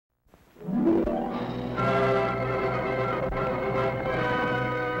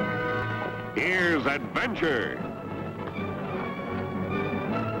Here's adventure.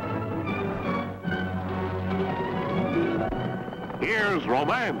 Here's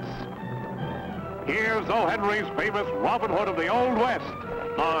romance. Here's O. Henry's famous Robin Hood of the Old West,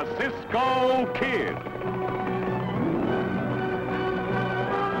 the Cisco Kid.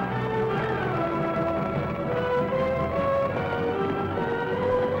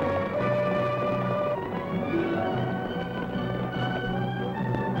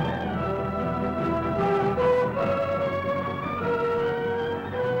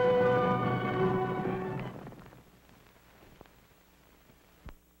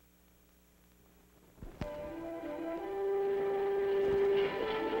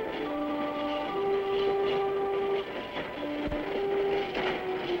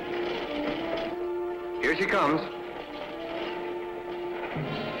 Here she comes.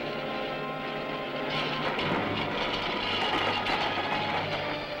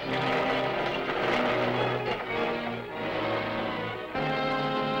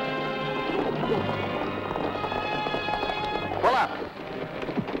 Pull up.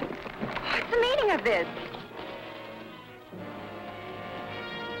 What's the meaning of this?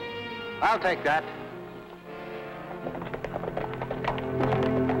 I'll take that.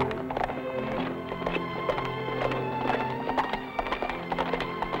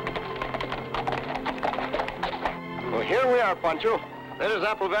 Well, here we are, Pancho. That is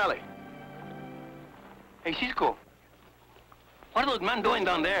Apple Valley. Hey, Cisco. What are those men doing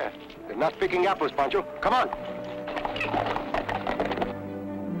down there? They're not picking apples, Pancho. Come on.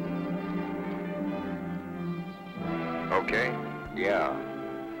 Okay. Yeah.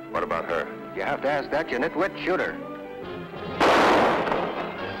 What about her? You have to ask that, you nitwit. Shoot her.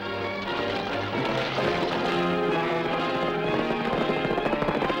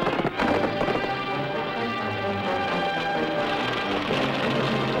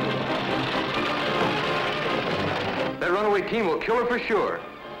 That runaway team will kill her for sure.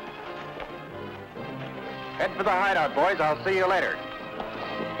 Head for the hideout, boys. I'll see you later.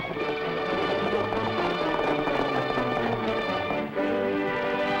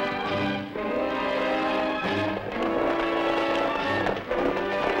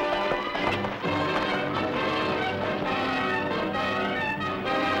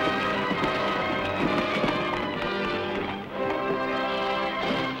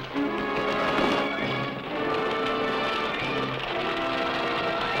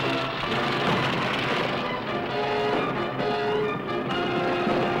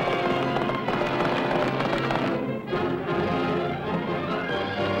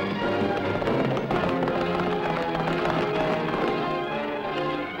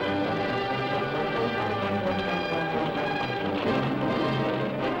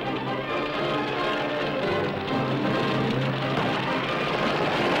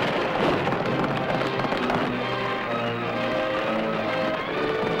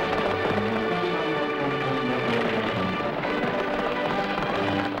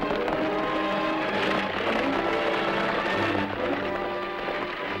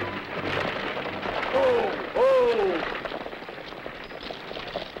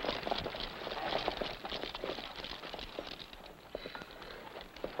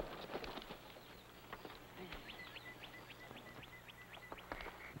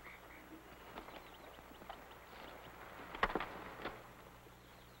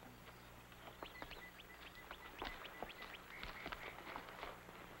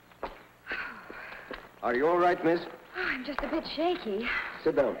 Are you all right, miss? Oh, I'm just a bit shaky.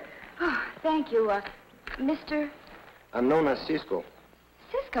 Sit down. Oh, thank you. Mr. I'm known as Cisco.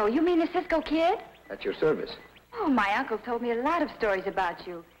 Cisco? You mean the Cisco Kid? At your service. Oh, my uncle told me a lot of stories about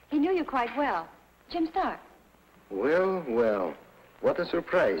you. He knew you quite well. Jim Stark. Well, well. What a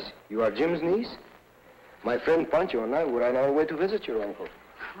surprise. You are Jim's niece? My friend Pancho and I were on our way to visit your uncle.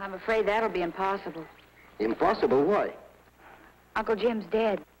 I'm afraid that'll be impossible. Impossible? Why? Uncle Jim's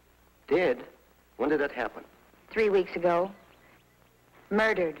dead. Dead? When did that happen? 3 weeks ago.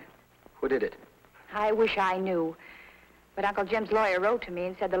 Murdered. Who did it? I wish I knew. But Uncle Jim's lawyer wrote to me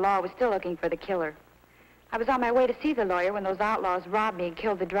and said the law was still looking for the killer. I was on my way to see the lawyer when those outlaws robbed me and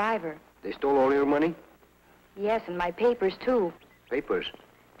killed the driver. They stole all your money? Yes, and my papers, too. Papers?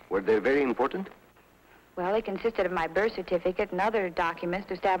 Were they very important? Well, they consisted of my birth certificate and other documents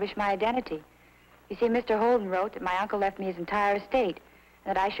to establish my identity. You see, Mr. Holden wrote that my uncle left me his entire estate,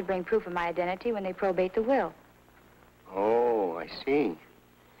 and that I should bring proof of my identity when they probate the will. Oh, I see.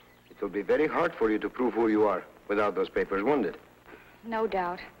 It will be very hard for you to prove who you are without those papers, won't it? No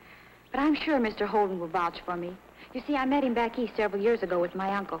doubt. But I'm sure Mr. Holden will vouch for me. You see, I met him back east several years ago with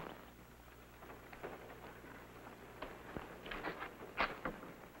my uncle.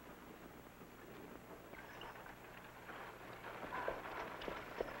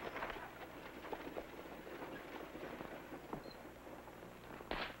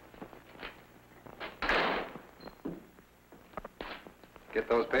 Get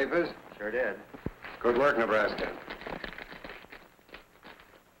those papers? Sure did. Good work, Nebraska.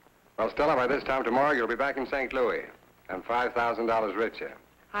 Well, Stella, by this time tomorrow, you'll be back in St. Louis and $5,000 richer.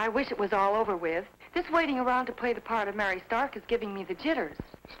 I wish it was all over with. This waiting around to play the part of Mary Stark is giving me the jitters.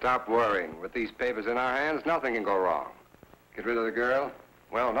 Stop worrying. With these papers in our hands, nothing can go wrong. Get rid of the girl?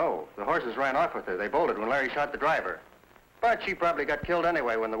 Well, no. The horses ran off with her. They bolted when Larry shot the driver. But she probably got killed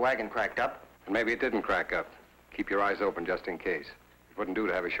anyway when the wagon cracked up. And maybe it didn't crack up. Keep your eyes open just in case. It wouldn't do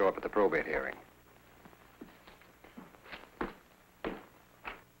to have her show up at the probate hearing.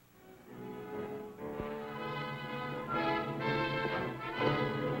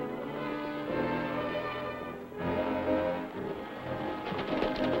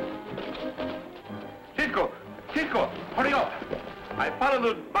 Cisco, hurry up. I followed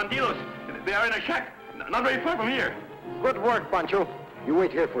the bandidos. They are in a shack, not very far from here. Good work, Pancho. You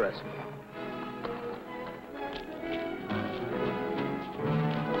wait here for us.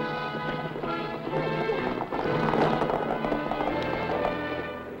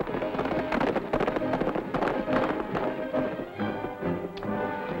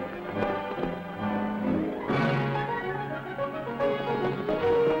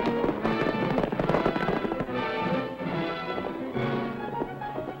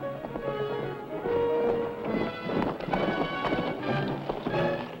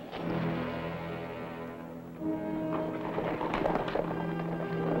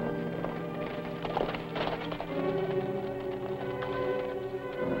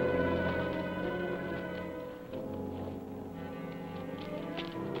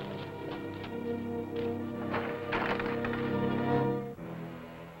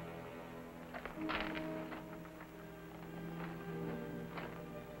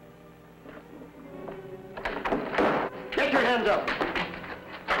 Get your hands up.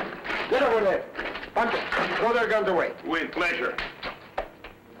 Get over there. Pancho, throw their guns away. With pleasure.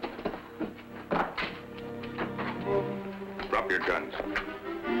 Drop your guns.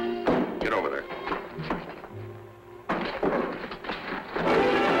 Get over there.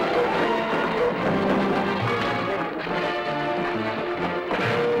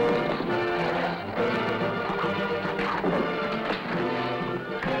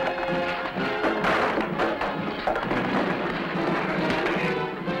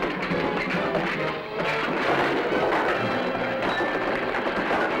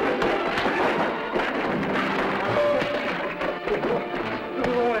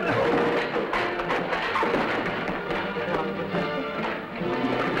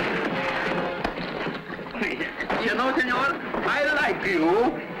 You know, senor, I like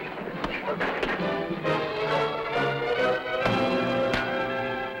you.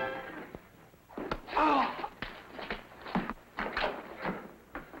 Oh.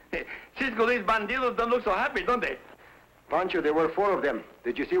 Cisco, these bandidos don't look so happy, don't they? Pancho, there were 4 of them.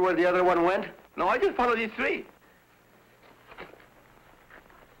 Did you see where the other one went? No, I just followed these 3.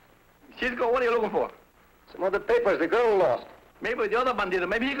 Cisco, what are you looking for? Some of the papers the girl lost. Maybe the other bandito,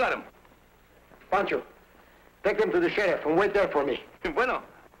 maybe he got him. Pancho, take them to the sheriff and wait there for me. Bueno.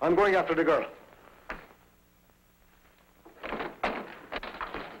 I'm going after the girl.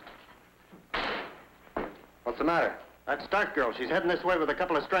 What's the matter? That Stark girl. She's heading this way with a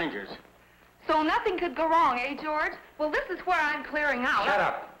couple of strangers. So nothing could go wrong, eh, George? Well, this is where I'm clearing out. Shut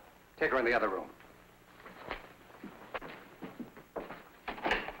up. Take her in the other room.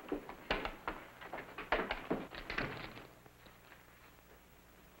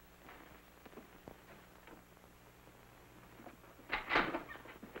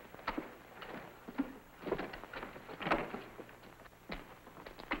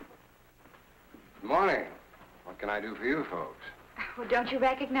 Morning. What can I do for you folks? Well, don't you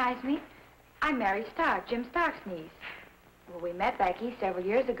recognize me? I'm Mary Stark, Jim Stark's niece. Well, we met back east several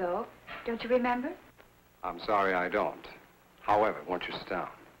years ago. Don't you remember? I'm sorry I don't. However, won't you sit down?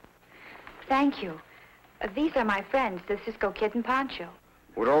 Thank you. These are my friends, the Cisco Kid and Pancho.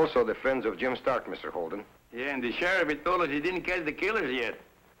 We're also the friends of Jim Stark, Mr. Holden. Yeah, and the sheriff, he told us he didn't catch the killers yet.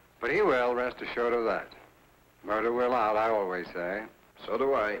 But he will, rest assured of that. Murder will out, I always say. So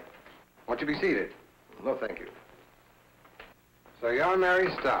do I. Won't you be seated? No, thank you. So you're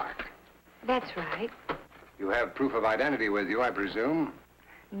Mary Stark. That's right. You have proof of identity with you, I presume?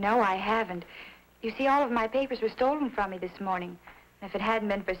 No, I haven't. You see, all of my papers were stolen from me this morning. If it hadn't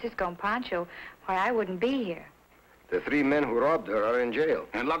been for Cisco and Pancho, why, I wouldn't be here. The 3 men who robbed her are in jail.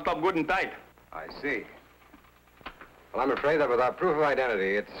 And locked up good and tight. I see. Well, I'm afraid that without proof of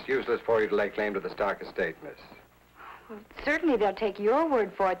identity, it's useless for you to lay claim to the Stark estate, miss. Well, certainly they'll take your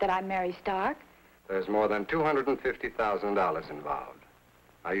word for it that I'm Mary Stark. There's more than $250,000 involved.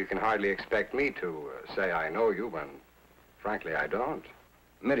 Now, you can hardly expect me to say I know you when, frankly, I don't.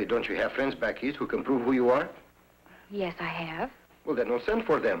 Mary, don't you have friends back east who can prove who you are? Yes, I have. Well, then we'll send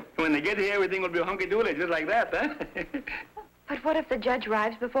for them. When they get here, everything will be hunky-dory, just like that, huh? But what if the judge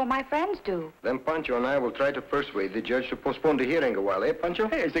arrives before my friends do? Then Pancho and I will try to persuade the judge to postpone the hearing a while, eh, Pancho?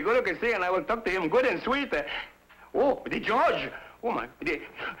 Hey, seguro que sí, and I will talk to him good and sweet. Oh, the judge. Oh, my.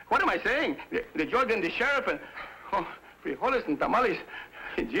 What am I saying? The judge and the sheriff and... Oh, frijoles and tamales.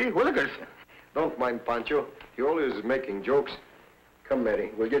 Gee, willikers. Don't mind Pancho. He always is making jokes. Come,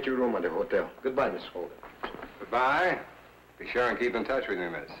 Mary. We'll get you a room at the hotel. Goodbye, Miss Holden. Goodbye. Be sure and keep in touch with me,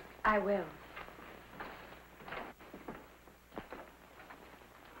 miss. I will.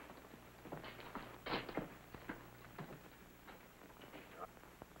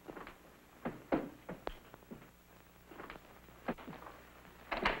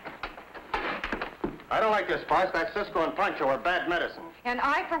 I don't like this farce. That Cisco and Pancho are bad medicine. And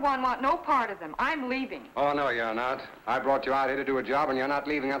I, for one, want no part of them. I'm leaving. Oh, no, you're not. I brought you out here to do a job, and you're not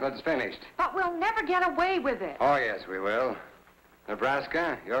leaving until it's finished. But we'll never get away with it. Oh, yes, we will.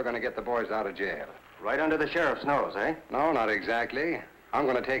 Nebraska, you're going to get the boys out of jail. Right under the sheriff's nose, eh? No, not exactly. I'm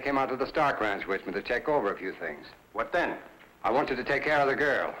going to take him out to the Stark Ranch with me to check over a few things. What then? I want you to take care of the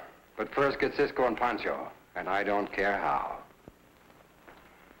girl. But first get Cisco and Pancho, and I don't care how.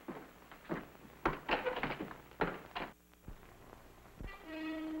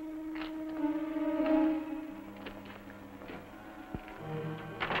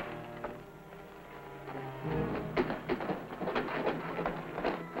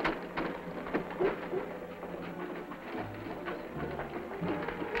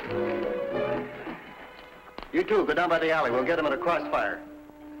 You two, go down by the alley. We'll get them at a crossfire.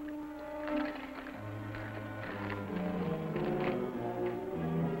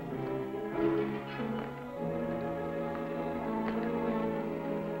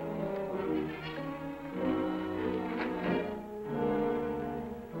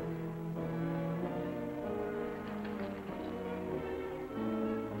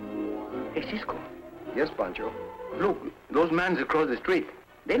 Hey, Cisco. Yes, Pancho. Look, those mans across the street.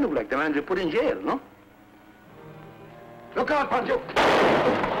 They look like the mans they put in jail, no? Look out, Pancho!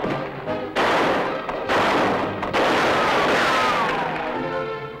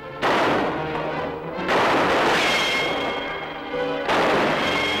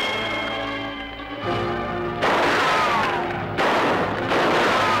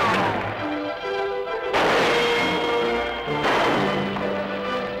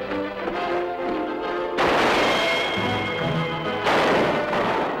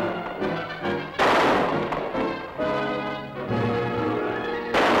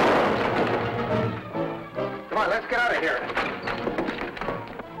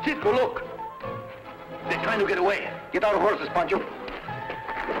 Cisco, look. They're trying to get away. Get out of horses, Pancho.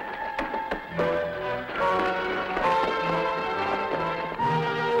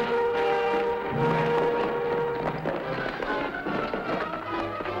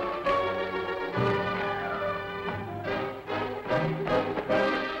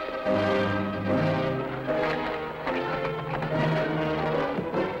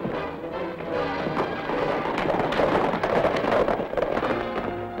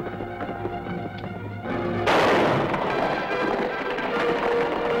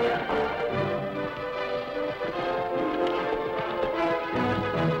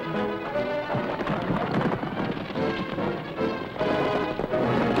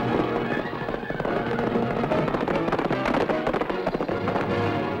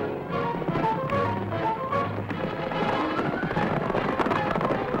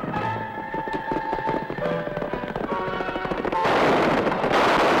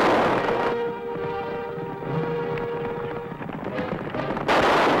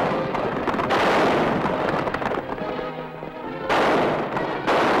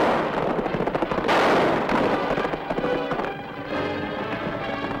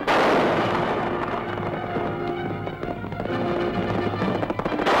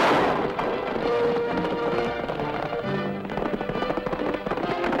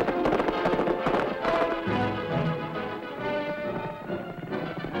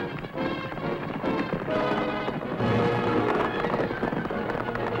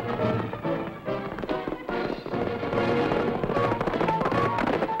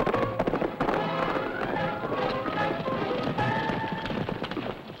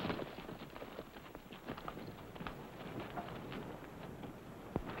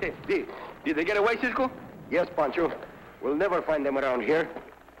 Did they get away, Cisco? Yes, Pancho. We'll never find them around here.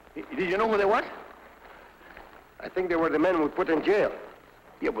 Did you know who they was? I think they were the men we put in jail.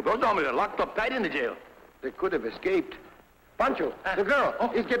 Yeah, but those hombres are locked up tight in the jail. They could have escaped. Pancho, the girl.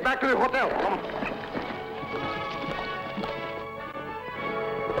 Let's get back to the hotel. Come.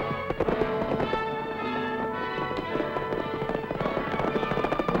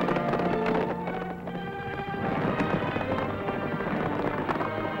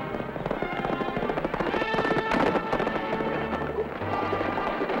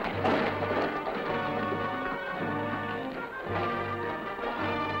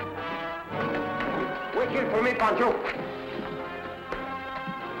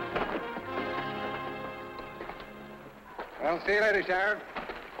 Well, see you later, Sheriff.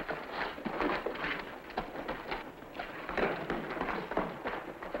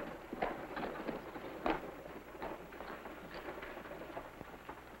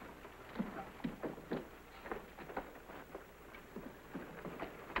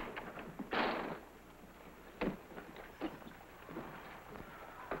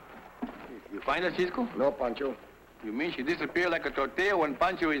 You find her, Cisco? No, Pancho. You mean she disappeared like a tortilla when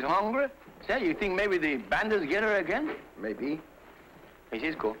Pancho is hungry? Say, you think maybe the bandits get her again? Maybe. Hey,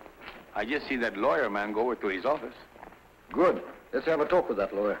 Cisco, I just see that lawyer man go over to his office. Good. Let's have a talk with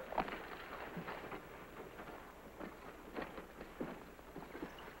that lawyer.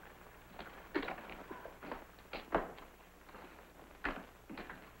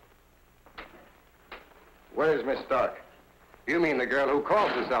 Where is Miss Stark? You mean the girl who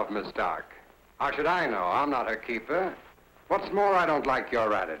calls herself Miss Stark? How should I know? I'm not her keeper. What's more, I don't like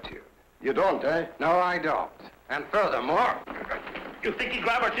your attitude. You don't, eh? No, I don't. And furthermore... You think he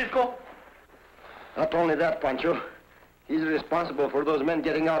grabbed her, Cisco? Not only that, Pancho. He's responsible for those men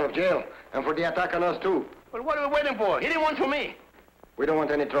getting out of jail and for the attack on us, too. Well, what are we waiting for? He didn't want for me. We don't want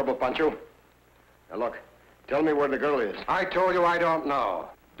any trouble, Pancho. Now, look, tell me where the girl is. I told you I don't know.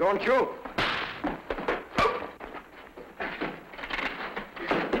 Don't you?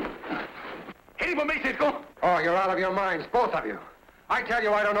 Hit him for me, Cisco. Oh, you're out of your minds, both of you. I tell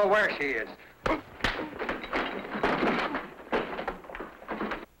you I don't know where she is.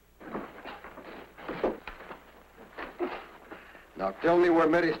 Now, tell me where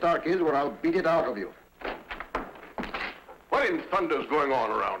Mary Stark is, or I'll beat it out of you. What in thunder's going on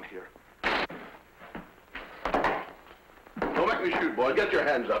around here? Don't make me shoot, boys. Get your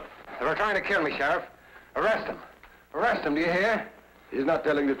hands up. They're trying to kill me, Sheriff. Arrest them. Arrest them, do you hear? He's not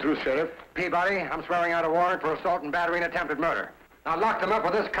telling the truth, Sheriff. Peabody, I'm swearing out a warrant for assault and battery and attempted murder. Now lock them up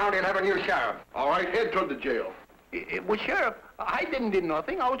or this county will have a new sheriff. All right, head toward the jail. Well, Sheriff, I didn't do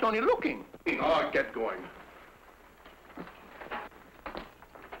nothing. I was only looking. Oh, get going.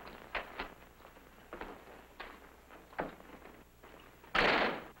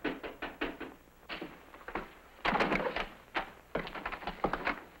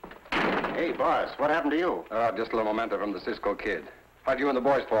 Hey, boss, what happened to you? Oh, just a little memento from the Cisco Kid. How'd you and the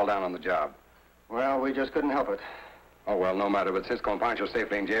boys fall down on the job? Well, we just couldn't help it. Oh, well, no matter. With Cisco and Pancho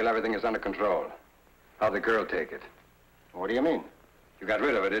safely in jail, everything is under control. How'd the girl take it? What do you mean? You got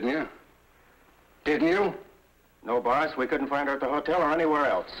rid of her, didn't you? Didn't you? No, boss, we couldn't find her at the hotel or anywhere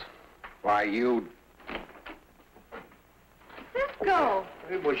else. Why, you... Cisco!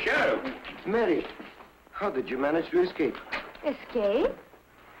 Hey, well, Sheriff. Mary, how did you manage to escape? Escape?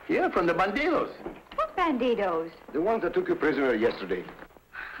 Yeah, from the bandidos. What banditos? The ones that took you prisoner yesterday.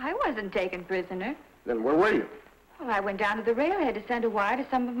 I wasn't taken prisoner. Then where were you? Well, I went down to the railhead to send a wire to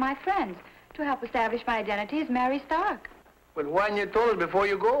some of my friends to help establish my identity as Mary Stark. But why didn't you told us before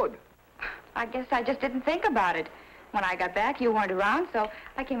you go? I guess I just didn't think about it. When I got back, you weren't around, so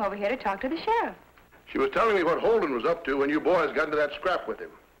I came over here to talk to the sheriff. She was telling me what Holden was up to when you boys got into that scrap with him.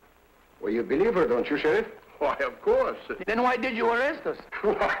 Well, you believe her, don't you, Sheriff? Why, of course. Then why did you arrest us?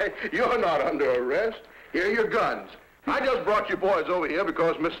 Why, you're not under arrest. Here are your guns. I just brought you boys over here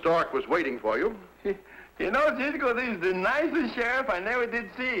because Miss Stark was waiting for you. You know, Cisco, this is the nicest sheriff I never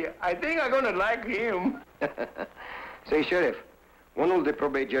did see. I think I'm going to like him. Say, Sheriff, when will the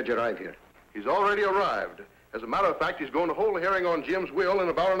probate judge arrive here? He's already arrived. As a matter of fact, he's going to hold a hearing on Jim's will in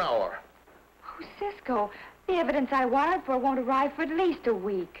about an hour. Oh, Cisco, the evidence I wired for won't arrive for at least a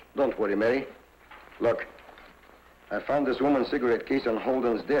week. Don't worry, Mary. Look, I found this woman's cigarette case on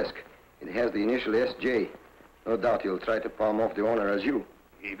Holden's desk. It has the initial S.J. No doubt he'll try to palm off the owner as you.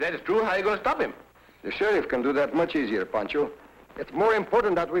 If that is true, how are you going to stop him? The sheriff can do that much easier, Pancho. It's more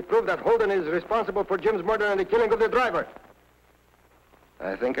important that we prove that Holden is responsible for Jim's murder and the killing of the driver.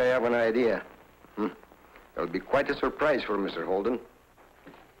 I think I have an idea. It'll be quite a surprise for Mr. Holden.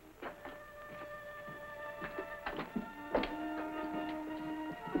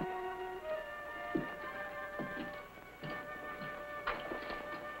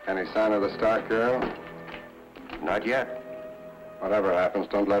 Any sign of the Stark girl? Not yet. Whatever happens,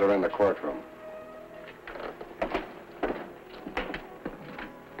 don't let her in the courtroom.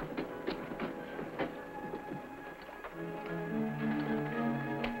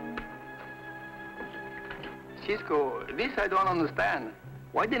 Cisco, this I don't understand.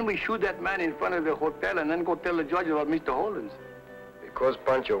 Why didn't we shoot that man in front of the hotel and then go tell the judge about Mr. Holden's? Because,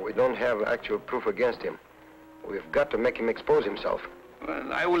 Pancho, we don't have actual proof against him. We've got to make him expose himself.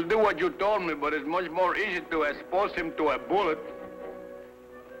 Well, I will do what you told me, but it's much more easy to expose him to a bullet.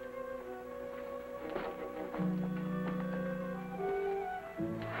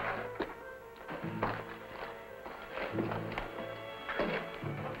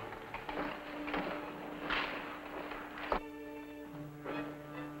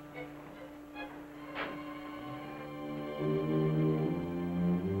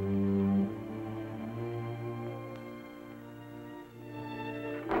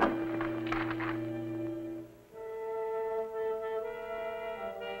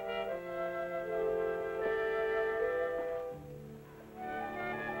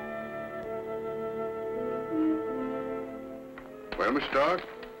 Well, Miss Stark,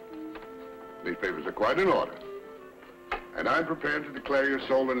 these papers are quite in order. And I'm prepared to declare your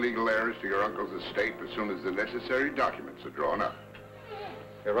sole and legal heirs to your uncle's estate as soon as the necessary documents are drawn up.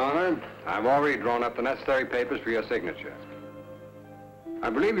 Your Honor, I've already drawn up the necessary papers for your signature. I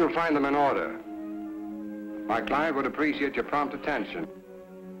believe you'll find them in order. My client would appreciate your prompt attention.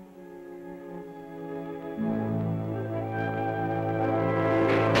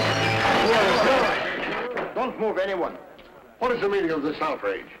 Don't move anyone. What is the meaning of this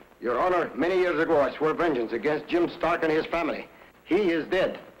outrage? Your Honor, many years ago I swore vengeance against Jim Stark and his family. He is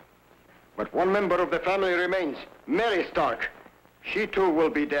dead. But one member of the family remains, Mary Stark. She too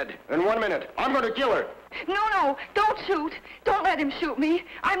will be dead. In 1 minute, I'm going to kill her. No, don't shoot. Don't let him shoot me.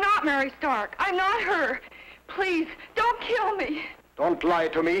 I'm not Mary Stark. I'm not her. Please, don't kill me. Don't lie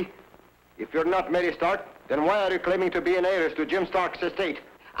to me. If you're not Mary Stark, then why are you claiming to be an heiress to Jim Stark's estate?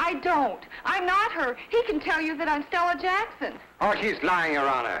 I don't. I'm not her. He can tell you that I'm Stella Jackson. Oh, she's lying, Your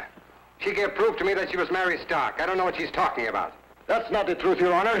Honor. She gave proof to me that she was Mary Stark. I don't know what she's talking about. That's not the truth,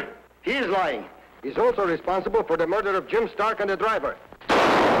 Your Honor. He is lying. He's also responsible for the murder of Jim Stark and the driver.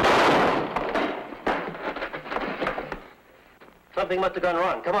 Something must have gone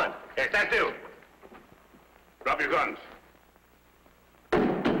wrong. Come on. Hey, stand still. Drop your guns.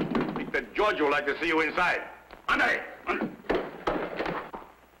 Mr. George would like to see you inside. Under.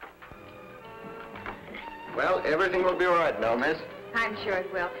 Well, everything will be all right now, miss. I'm sure it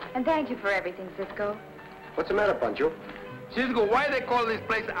will. And thank you for everything, Cisco. What's the matter, Pancho? Cisco, why they call this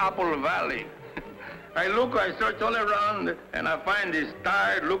place Apple Valley? I search all around, and I find this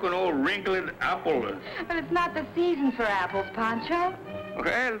tired-looking old wrinkled apple. But it's not the season for apples, Pancho.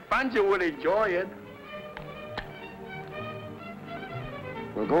 Well, Pancho would enjoy it.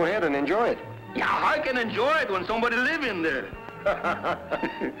 Well, go ahead and enjoy it. Yeah, I can enjoy it when somebody live in there.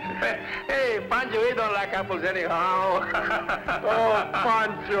 Hey, Pancho, he don't like apples anyhow. Oh,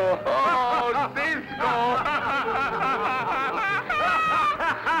 Pancho. Oh, Cisco.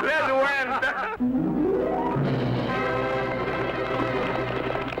 Let's win.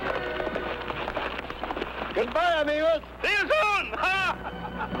 Goodbye, amigos. See you soon.